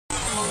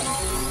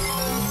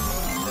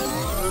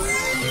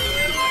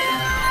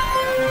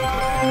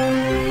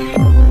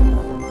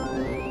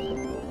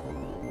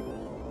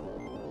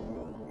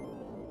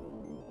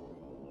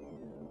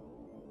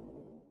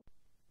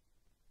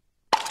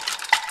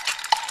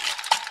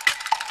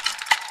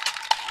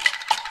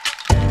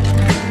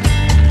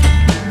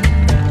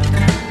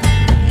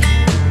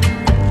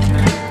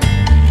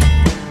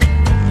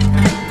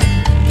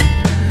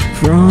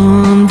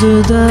From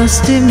the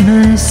dusty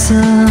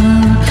mesa,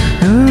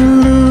 a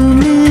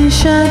looming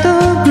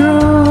shadow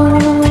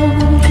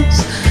grows,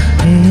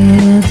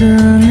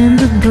 hidden in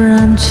the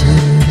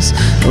branches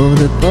of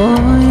the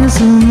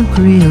poison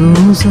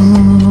creosote.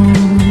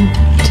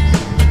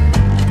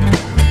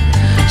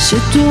 She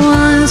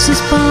twines her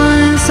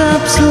spines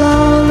up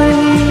slowly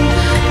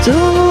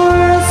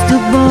towards the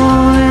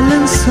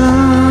boiling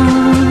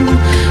sun,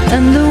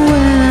 and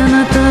when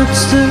I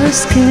touched her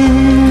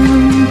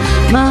skin,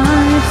 my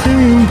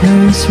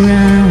fingers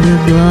ran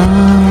with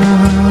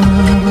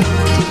blood.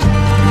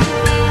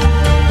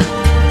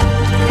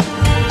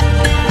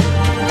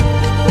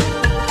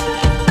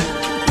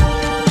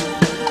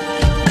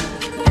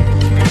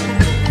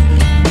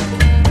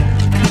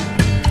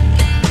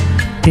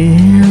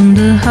 In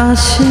the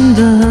hushing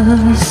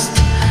dust,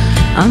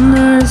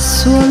 under a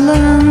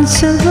swollen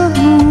silver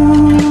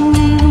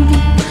moon,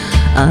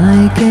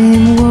 I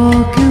came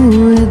walking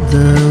with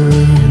the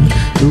wind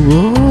to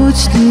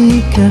watch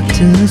the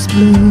cactus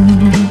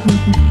bloom.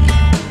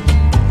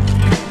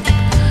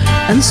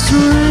 And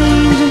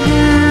strange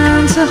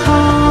hands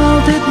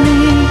halted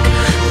me,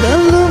 the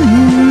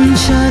looming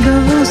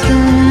shadows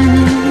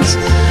dance.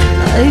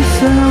 I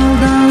fell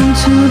down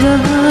to the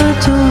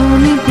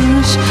thorny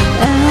bush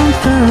and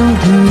felt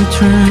her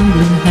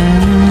trembling hands.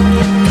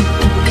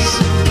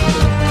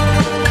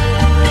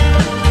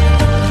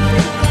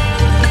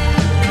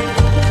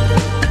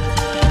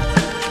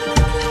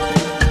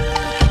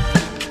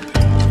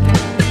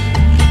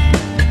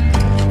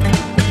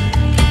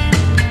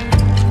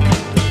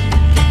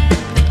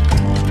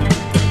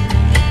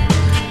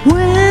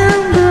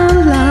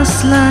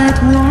 Light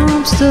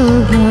warms the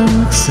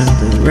rocks and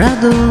the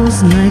rattles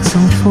nights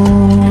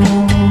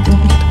unfold.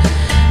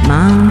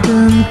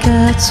 Mountain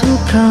cats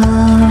will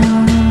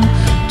come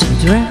to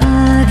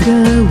drag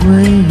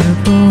away